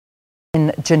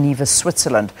in Geneva,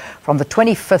 Switzerland, from the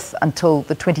 25th until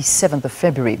the 27th of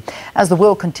February. As the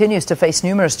world continues to face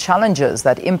numerous challenges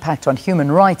that impact on human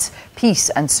rights, peace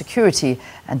and security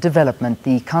and development,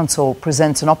 the Council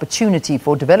presents an opportunity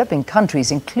for developing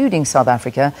countries, including South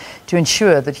Africa, to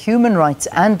ensure that human rights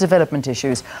and development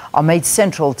issues are made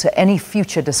central to any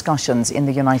future discussions in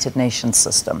the United Nations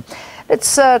system.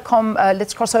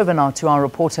 Let's cross over now to our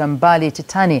reporter Mbali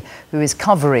Thethani, who is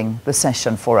covering the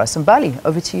session for us. Mbali,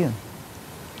 over to you.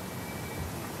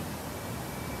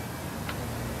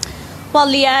 Well,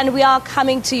 Leanne, we are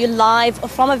coming to you live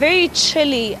from a very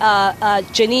chilly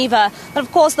Geneva. But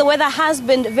of course, the weather has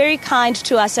been very kind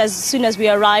to us as soon as we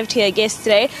arrived here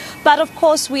yesterday. But of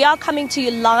course, we are coming to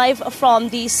you live from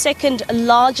the second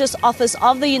largest office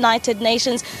of the United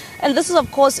Nations. And this is, of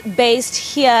course, based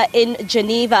here in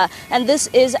Geneva. And this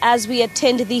is as we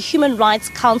attend the Human Rights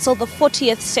Council, the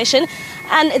 40th session.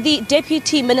 And the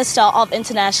Deputy Minister of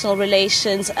International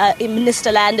Relations,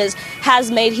 Minister Landers, has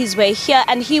made his way here,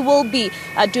 and he will be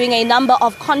doing a number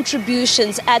of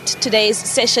contributions at today's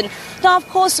session. Now, of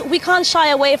course, we can't shy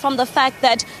away from the fact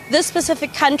that this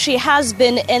specific country has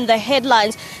been in the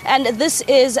headlines, and this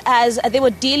is as they were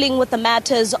dealing with the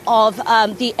matters of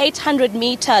the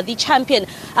 800-meter, the champion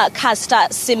Caster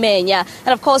Semenya. And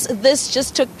of course, this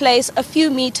just took place a few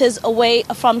meters away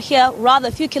from here, rather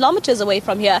a few kilometers away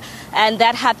from here, and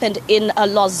that happened in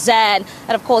Lausanne.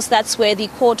 And of course, that's where the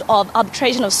Court of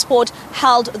Arbitration of Sport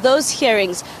held those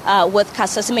hearings with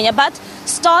Caster Semenya. But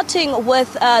starting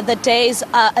with the day's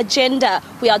agenda,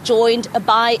 we are joined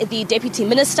by the Deputy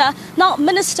Minister. Now,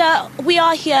 Minister, we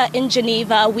are here in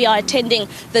Geneva. We are attending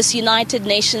this United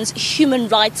Nations Human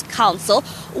Rights Council.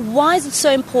 Why is it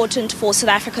so important for South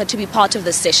Africa to be part of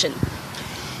this session?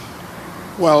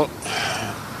 Well,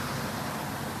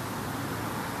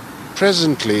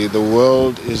 presently the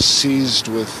world is seized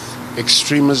with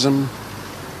extremism,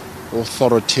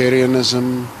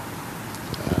 authoritarianism,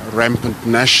 rampant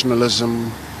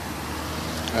nationalism,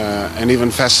 and even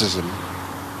fascism.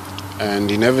 And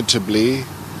inevitably,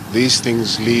 these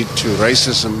things lead to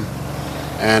racism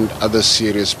and other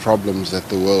serious problems that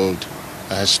the world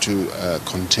has to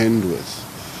contend with.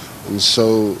 And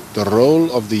so the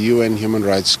role of the UN Human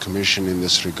Rights Commission in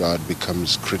this regard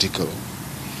becomes critical.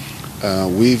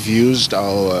 We've used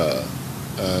our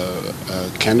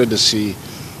candidacy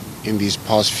in these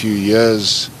past few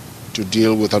years to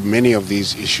deal with many of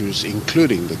these issues,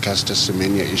 including the Caster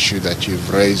Semenya issue that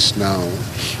you've raised now.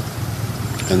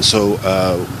 And so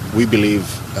we believe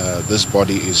this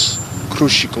body is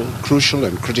crucial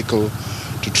and critical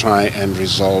to try and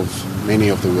resolve many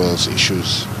of the world's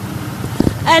issues.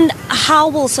 And how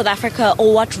will South Africa,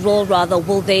 or what role rather,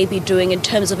 will they be doing in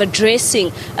terms of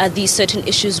addressing these certain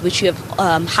issues which you have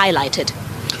highlighted?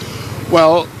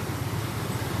 Well,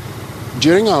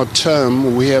 during our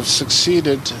term, we have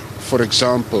succeeded, for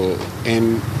example,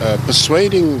 in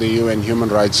persuading the UN Human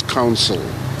Rights Council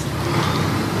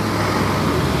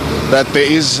that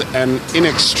there is an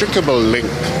inextricable link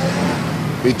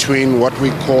between what we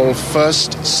call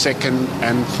first, second,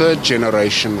 and third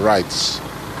generation rights.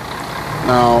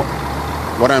 Now,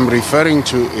 what I'm referring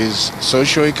to is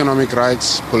socio-economic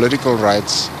rights, political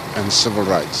rights, and civil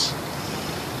rights.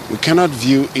 We cannot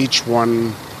view each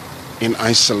one in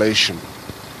isolation.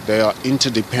 They are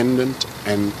interdependent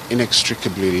and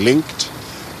inextricably linked,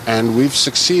 and we've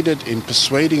succeeded in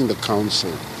persuading the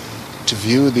Council to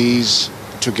view these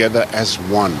together as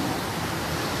one.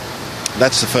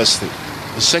 That's the first thing.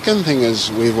 The second thing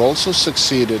is we've also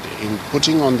succeeded in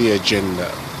putting on the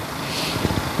agenda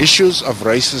issues of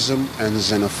racism and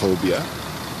xenophobia,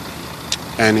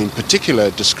 and in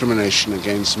particular discrimination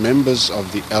against members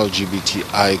of the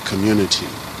LGBTI community.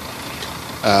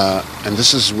 And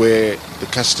this is where the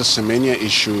Caster Semenya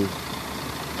issue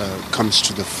comes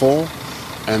to the fore,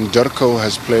 and DIRCO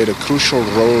has played a crucial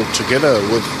role together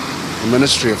with the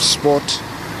Ministry of Sport.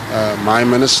 My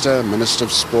Minister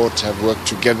of Sport have worked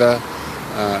together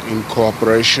in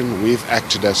cooperation. We've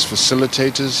acted as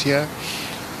facilitators here.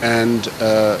 And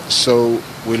so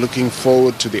we're looking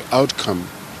forward to the outcome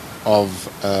of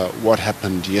what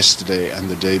happened yesterday and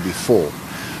the day before.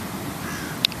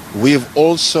 We have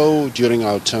also, during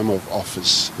our term of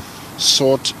office,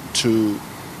 sought to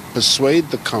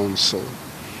persuade the Council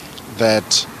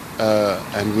that,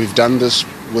 and we've done this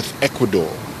with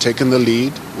Ecuador, taken the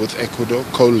lead with Ecuador,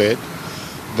 co-led,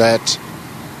 that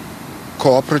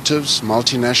cooperatives,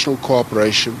 multinational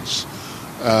corporations,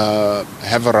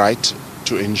 have a right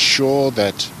to ensure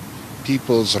that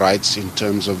people's rights in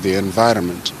terms of the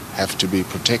environment have to be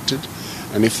protected,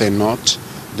 and if they're not,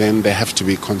 then there have to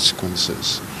be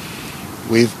consequences.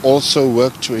 We've also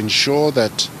worked to ensure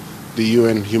that the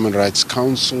UN Human Rights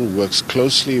Council works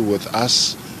closely with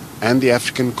us and the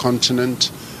African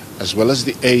continent, as well as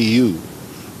the AU,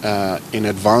 in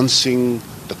advancing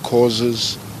the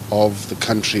causes of the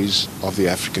countries of the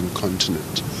African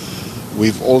continent.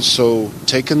 We've also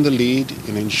taken the lead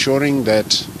in ensuring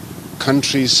that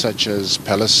countries such as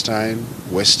Palestine,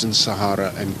 Western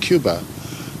Sahara, and Cuba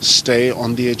stay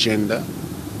on the agenda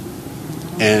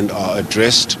and are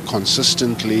addressed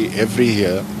consistently every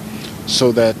year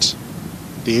so that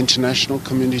the international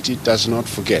community does not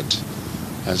forget.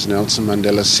 As Nelson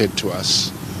Mandela said to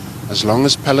us, as long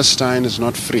as Palestine is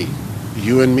not free,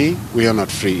 you and me, we are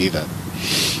not free either.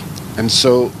 And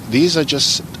so these are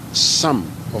just some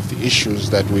of the issues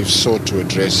that we've sought to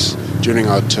address during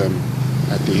our term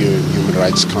at the UN Human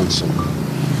Rights Council.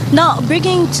 Now,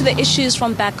 bringing to the issues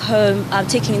from back home,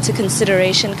 taking into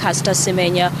consideration Caster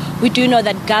Semenya, we do know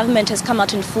that government has come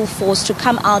out in full force to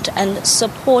come out and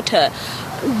support her.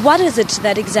 What is it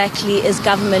that exactly is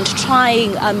government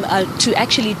trying to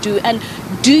actually do? And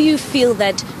do you feel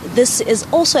that this is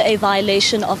also a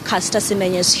violation of Caster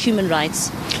Semenya's human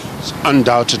rights? It's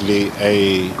undoubtedly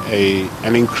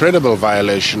an incredible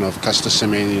violation of Caster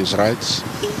Semenya's rights.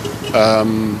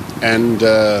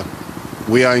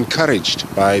 We are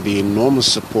encouraged by the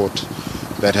enormous support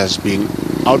that has been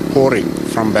outpouring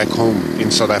from back home in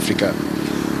South Africa.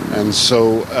 And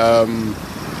so,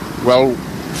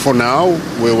 for now,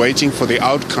 we're waiting for the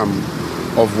outcome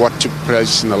of what took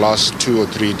place in the last 2 or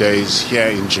 3 days here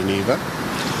in Geneva.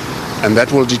 And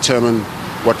that will determine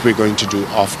what we're going to do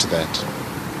after that.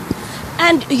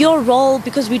 And your role,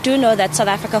 because we do know that South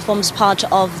Africa forms part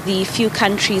of the few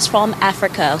countries from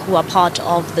Africa who are part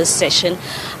of this session.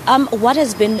 What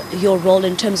has been your role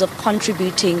in terms of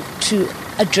contributing to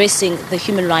addressing the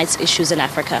human rights issues in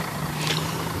Africa?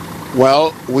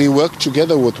 Well, we work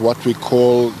together with what we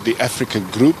call the Africa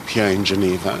Group here in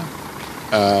Geneva,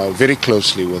 very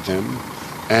closely with them.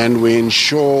 And we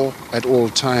ensure at all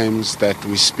times that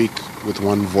we speak with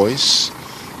one voice.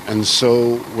 And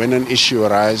so when an issue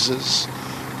arises,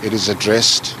 it is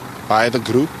addressed by the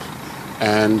group,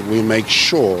 and we make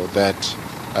sure that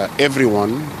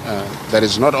everyone, that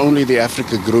is not only the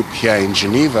Africa Group here in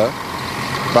Geneva,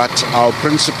 but our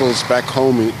principals back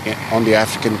home on the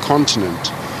African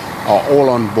continent are all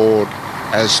on board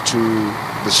as to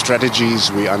the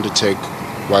strategies we undertake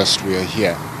whilst we are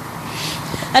here.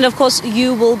 And of course,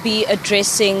 you will be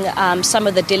addressing some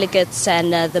of the delegates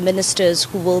and the ministers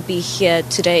who will be here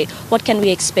today. What can we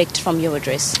expect from your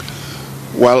address?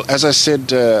 Well, as I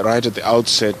said right at the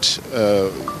outset,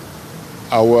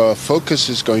 our focus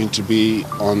is going to be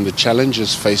on the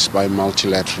challenges faced by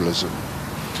multilateralism.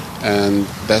 And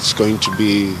that's going to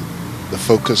be the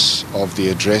focus of the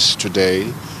address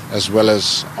today, as well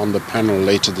as on the panel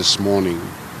later this morning.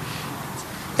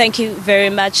 Thank you very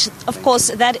much. Of course,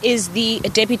 that is the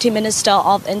Deputy Minister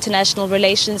of International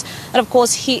Relations. And of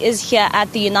course, he is here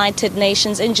at the United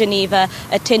Nations in Geneva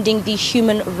attending the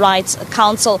Human Rights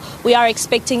Council. We are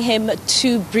expecting him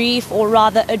to brief, or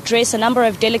rather address, a number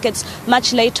of delegates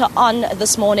much later on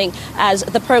this morning, as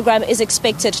the program is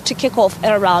expected to kick off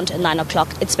at around 9 o'clock.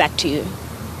 It's back to you.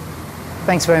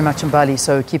 Thanks very much, Mbali.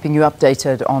 So keeping you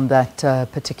updated on that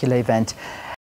particular event.